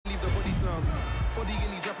body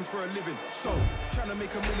in these rappers for a living. So, trying to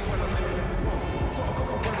make a million while I'm living. Whoa, got a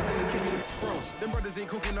couple brothers in the kitchen. Bro, them brothers ain't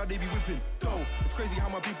cooking, now they be whipping. Dough, it's crazy how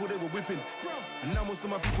my people, they were whipping. And now most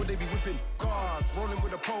of my people, they be whipping. Cars, rolling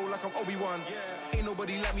with a pole like I'm Obi-Wan. Ain't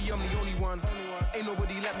nobody like me, I'm the only one. Ain't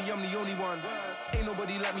nobody like me, I'm the only one. Ain't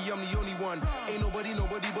nobody like me, I'm the only one. Ain't nobody,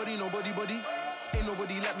 nobody, buddy, nobody, buddy. Ain't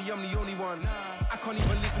nobody like me, I'm the only one. I can't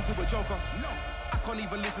even listen to a joker. I can't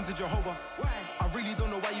even listen to Jehovah. I really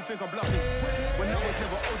don't know why you think I'm bluffing. When I was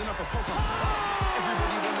never old enough for poker.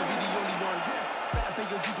 Everybody wanna be the only one. Better pay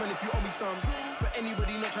your dues, man, if you owe me some. For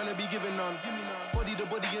anybody not trying to be given none. Body the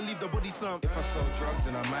body and leave the body slump. If I sell drugs,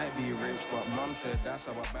 then I might be rich. But mum said that's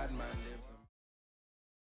how a bad man lives.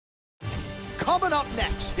 Coming up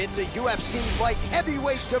next, it's a UFC light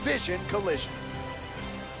heavyweight division collision.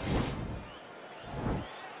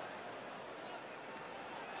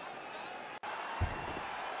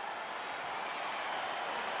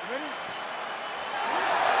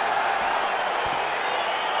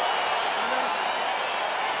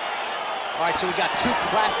 All right, so we got two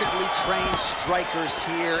classically trained strikers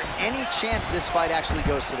here. Any chance this fight actually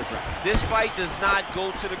goes to the ground? This fight does not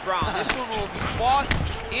go to the ground. This one will be fought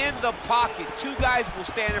in the pocket. Two guys will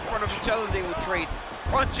stand in front of each other. They will trade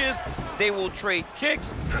punches. They will trade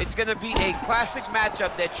kicks. It's going to be a classic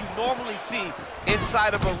matchup that you normally see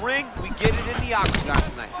inside of a ring. We get it in the octagon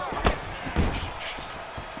tonight.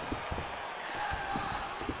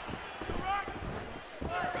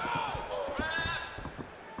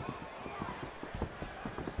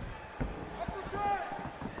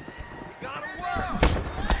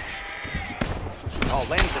 Oh,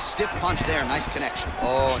 lands a stiff punch there. Nice connection.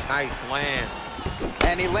 Oh, nice land.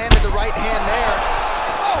 And he landed the right hand there.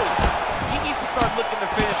 Oh! He needs to start looking to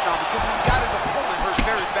finish now because he's got his opponent hurt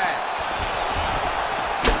very bad.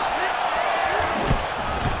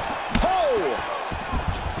 Oh!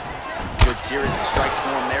 Good series of strikes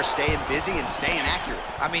for him there. Staying busy and staying accurate.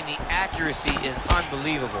 I mean, the accuracy is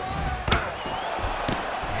unbelievable.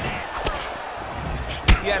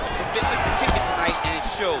 He has a commitment to kicking tonight, and it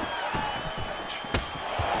shows.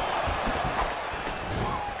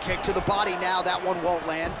 Kick to the body now, that one won't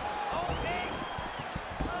land.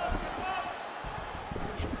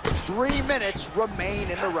 3 minutes remain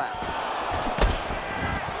in the round.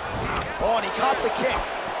 Oh, and he caught the kick.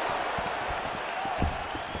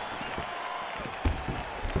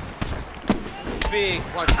 Big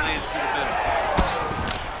punch lands through the middle.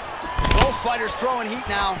 Both fighters throwing heat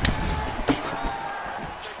now.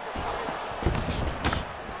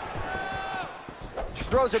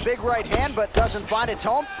 Throws a big right hand, but doesn't find its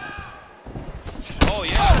home. Oh,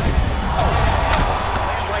 yeah. Oh.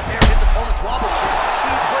 Land right there, his opponent's wobble check.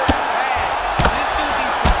 He's hurt bad. This dude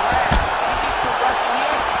needs to grab. He needs to wrestle. He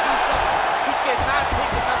has to do something. He cannot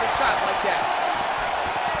take another shot like that.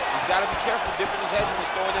 He's got to be careful dipping his head when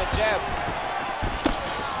he's throwing that jab.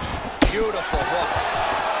 Beautiful hook.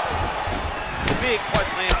 Big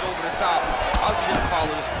punch lands over the top. How's he going to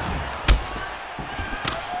follow this one?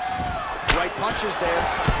 Right punches there.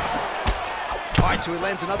 All right, so he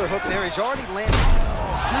lands another hook there. He's already landed.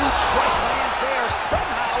 Huge strike lands there.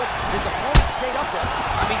 Somehow, his opponent stayed upright.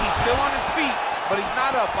 I mean, he's still on his feet, but he's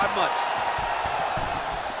not up by much.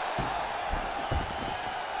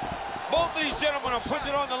 Both of these gentlemen are putting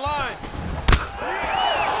it on the line.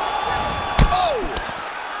 Oh!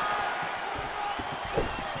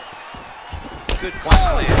 Good punch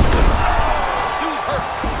land. Dude's hurt.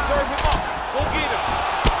 Serve him up. Go get him.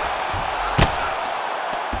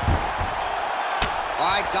 All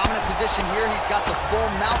right, dominant position here. He's got the full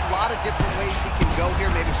mount. A lot of different ways he can go here.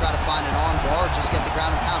 Maybe try to find an arm bar or just get the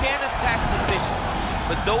ground and pound. He can attack submission,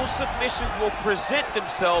 but those submissions will present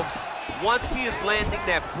themselves once he is landing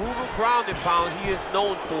that brutal ground and pound he is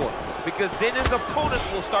known for. Because then his opponents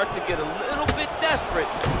will start to get a little bit desperate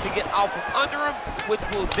to get out from under him, which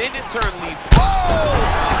will then in turn leave. Oh!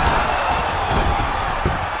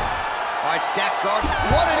 All right, stacked guard.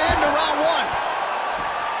 What an end to round one.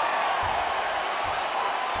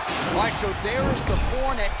 All right, so there is the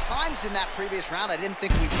horn. At times in that previous round, I didn't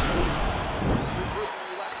think we could.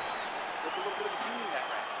 Relax. Took a little bit of a beating that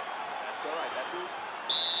round. That's all right. That move.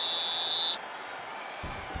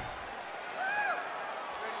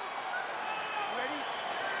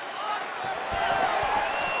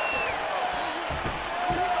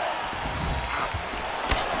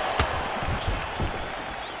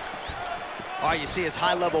 All right, you see his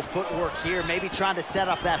high-level footwork here, maybe trying to set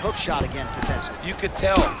up that hook shot again, potentially. You could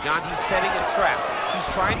tell, John, he's setting a trap. He's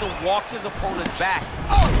trying to walk his opponent back.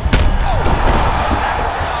 Oh!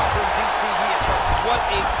 From DC, he is hurt. What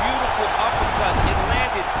a beautiful uppercut. It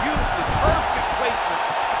landed beautifully. Perfect placement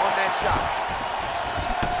on that shot.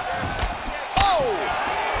 Oh!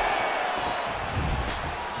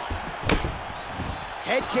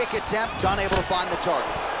 kick attempt, unable to find the target.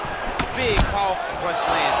 Big, powerful punch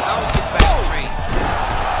land. Now he gets back to range.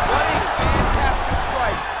 What a fantastic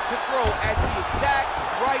strike to throw at the exact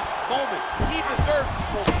right moment. He deserves this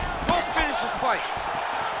moment. Go finish his fight.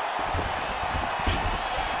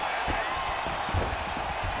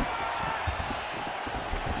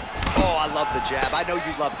 Oh, I love the jab. I know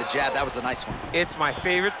you love the jab. That was a nice one. It's my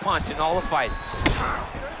favorite punch in all of fighting.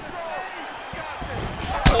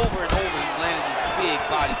 Over and over, he's landing these big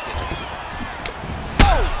body kicks.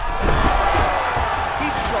 Oh!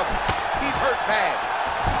 He's in trouble. He's hurt bad.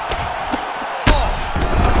 Oh!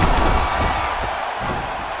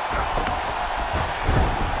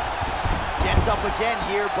 Gets up again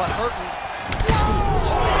here, but hurting.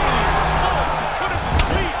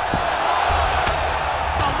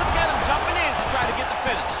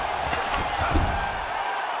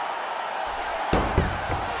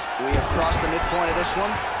 Across the midpoint of this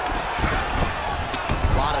one.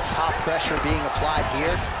 A lot of top pressure being applied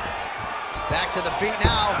here. Back to the feet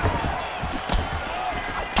now.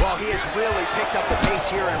 Well, he has really picked up the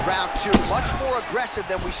pace here in round 2. Much more aggressive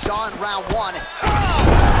than we saw in round 1. Oh!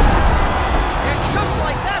 And just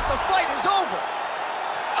like that, the fight is over.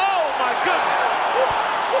 Oh, my goodness.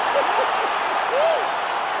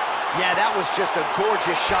 Yeah, that was just a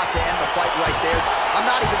gorgeous shot to end the fight right there. I'm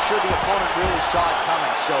not even sure the opponent really saw it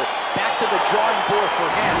coming, so back to the drawing board for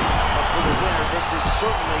him. But for the winner, this is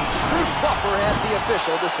certainly Bruce Buffer has the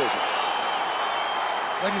official decision.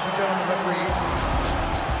 Ladies and gentlemen, referee.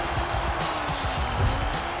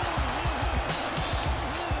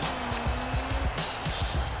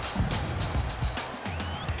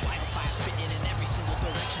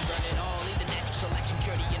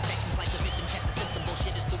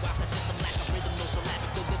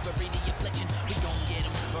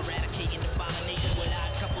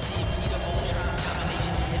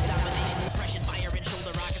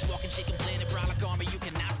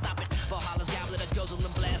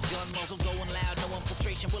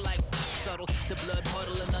 The blood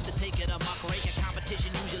puddle and undertaker, the mock raker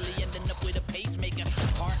competition usually ending up with a pacemaker.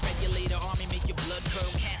 Heart regulator, army make your blood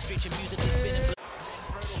curdle, castrate your musically spinning.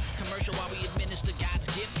 Commercial while we administer God's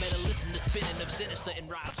gift. Better listen to spinning of Sinister and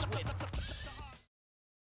Rob Swift.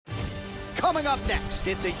 Coming up next,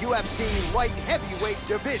 it's a UFC light heavyweight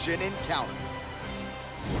division encounter.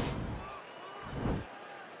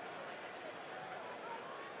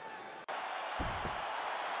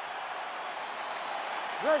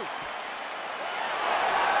 Ready.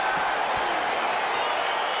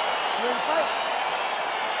 You ready to fight?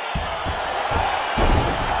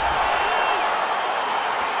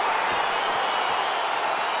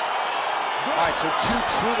 All right, so 2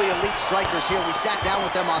 truly elite strikers here. We sat down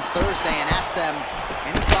with them on Thursday and asked them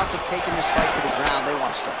any thoughts of taking this fight to the ground. They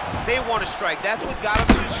want to strike tonight. They want to strike. That's what got them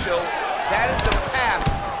to the show. That is the path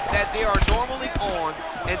that they are normally on,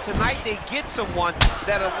 and tonight they get someone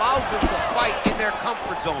that allows them to fight in their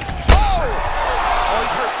comfort zone. Oh! Oh,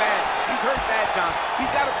 he's hurt bad. He's hurt bad, John.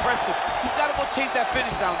 He's got to press him. He's got to go chase that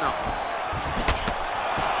finish down now.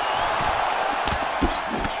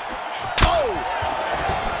 Oh!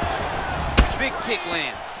 Big kick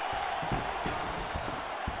lands.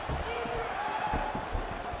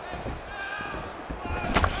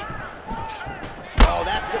 Oh,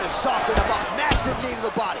 that's going to soften him up. Massive knee to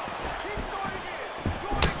the body.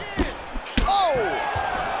 Oh!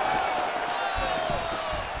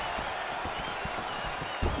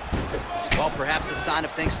 Well, perhaps a sign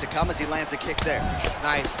of things to come as he lands a kick there.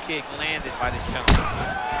 Nice kick landed by this gentleman.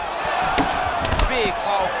 Big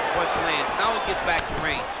powerful punch land. Now he gets back to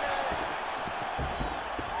range.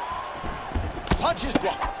 Punch is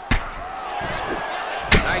blocked.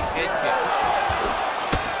 Nice head kick.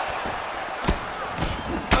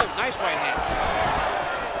 Oh, nice right hand.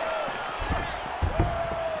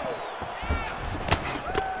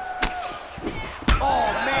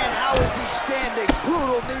 Oh, man, how is he standing?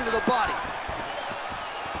 Brutal knee to the body.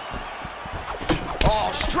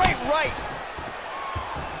 Oh, straight right.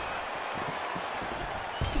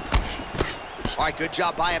 All right, good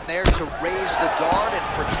job by him there to raise the guard and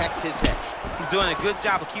protect his head. He's doing a good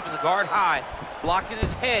job of keeping the guard high, blocking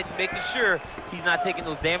his head, making sure he's not taking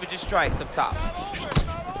those damaging strikes up top.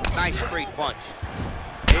 Nice straight punch.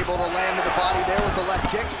 Able to land to the body there with the left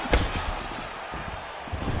kick.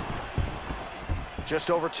 Just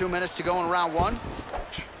over 2 minutes to go in round 1.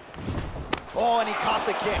 Oh, and he caught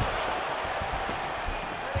the kick.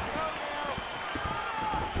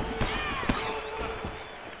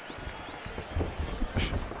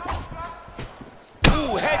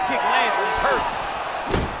 Ooh, head kick lands when he's hurt.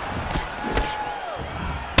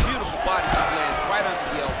 Beautiful body kick lands right under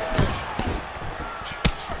the elbow.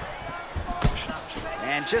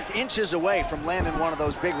 And just inches away from landing one of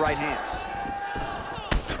those big right hands.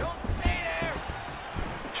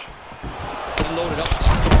 Loaded up.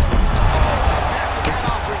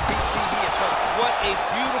 What a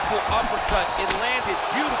beautiful uppercut. It landed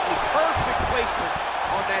beautifully. Perfect placement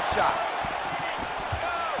on that shot.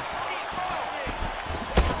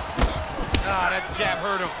 Ah, that jab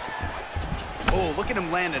hurt him. Oh, look at him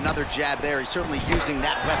land another jab there. He's certainly using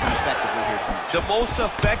that weapon effectively here tonight. The most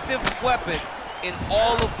effective weapon in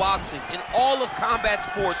all of boxing, in all of combat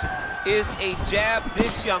sports, is a jab.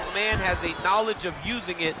 This young man has a knowledge of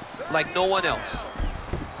using it like no one else.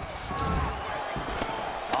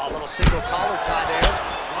 Oh, a little single collar tie there.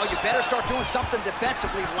 Well, you better start doing something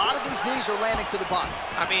defensively. A lot of these knees are landing to the bottom.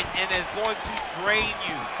 I mean, and it's going to drain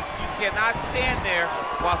you. You cannot stand there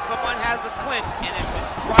while someone has a clinch and it's just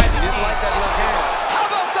driving you. Didn't like that left hand. How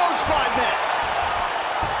about those 5 minutes?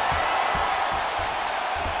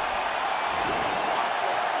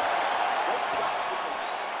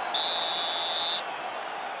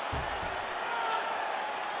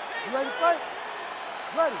 You ready to fight?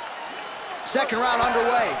 Ready. Second round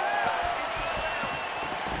underway.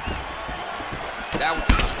 That was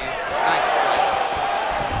nice, man. Nice fight.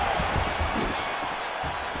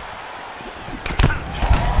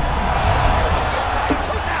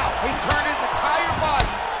 He turned his entire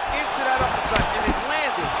body into that uppercut, and it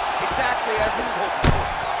landed exactly as he was hoping for.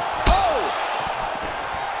 Oh!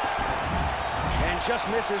 And just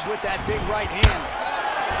misses with that big right hand.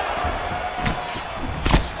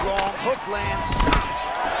 Strong hook lands.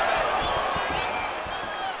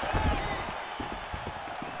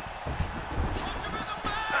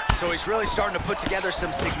 So he's really starting to put together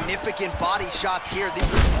some significant body shots here.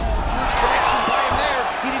 These are huge connection by him there.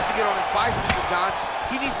 He needs to get on his bicycle, John.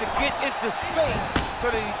 He needs to get into space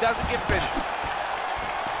so that he doesn't get finished.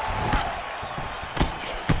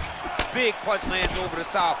 Big punch lands over the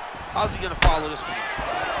top. How's he gonna follow this one?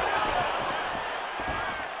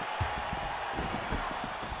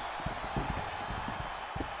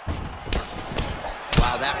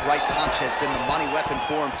 Wow, that right punch has been the money weapon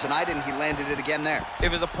for him tonight, and he landed it again there.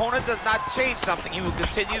 If his opponent does not change something, he will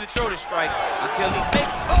continue to throw the strike until he makes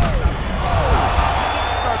it. Oh! He needs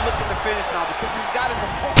to start looking to finish now because he's got his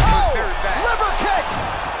opponent very bad. Liver kick!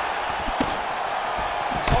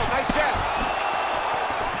 Oh, nice jab.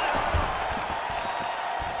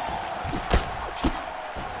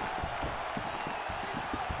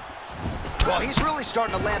 Well, he's really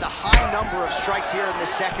starting to land a high number of strikes here in the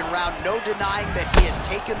second round. No denying that he has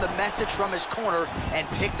taken the message from his corner and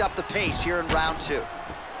picked up the pace here in round 2. Oh,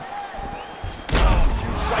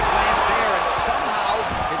 huge strike lands there, and somehow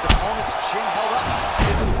his opponent's chin held up.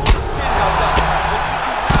 His opponent's chin held up, but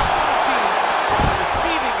you do not want to be on the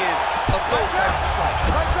receiving end of those types of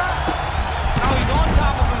strikes. Now he's on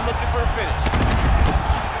top of him looking for a finish.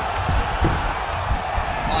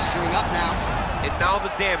 Posturing up now. And now the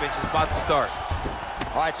damage is about to start.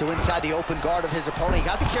 All right, so inside the open guard of his opponent. You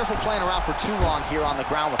got to be careful playing around for too long here on the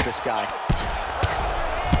ground with this guy.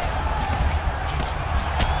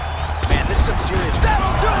 Man, this is some serious... That'll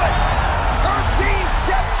do it! Herb Dean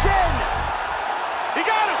steps in! He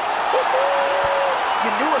got him! You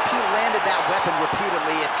knew if he landed that weapon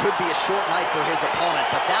repeatedly, it could be a short night for his opponent,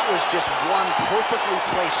 but that was just one perfectly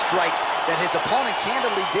placed strike that his opponent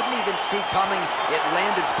candidly didn't even see coming. It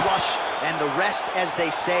landed flush, and the rest, as they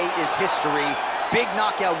say, is history. Big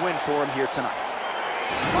knockout win for him here tonight.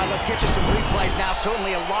 All right, let's get you some replays now.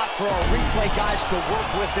 Certainly a lot for our replay guys to work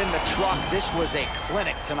with in the truck. This was a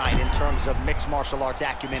clinic tonight in terms of mixed martial arts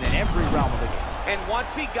acumen in every realm of the game. And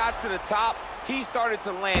once he got to the top, he started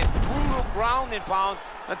to land brutal ground and pound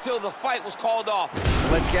until the fight was called off.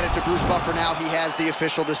 Let's get it to Bruce Buffer now. He has the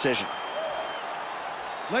official decision.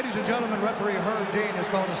 Ladies and gentlemen, referee Herb Dean is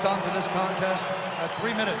going to stop to this contest at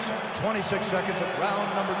 3 minutes, 26 seconds of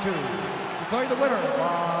round number 2. Declaring the winner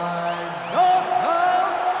by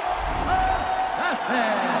knockout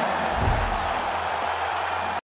assassin.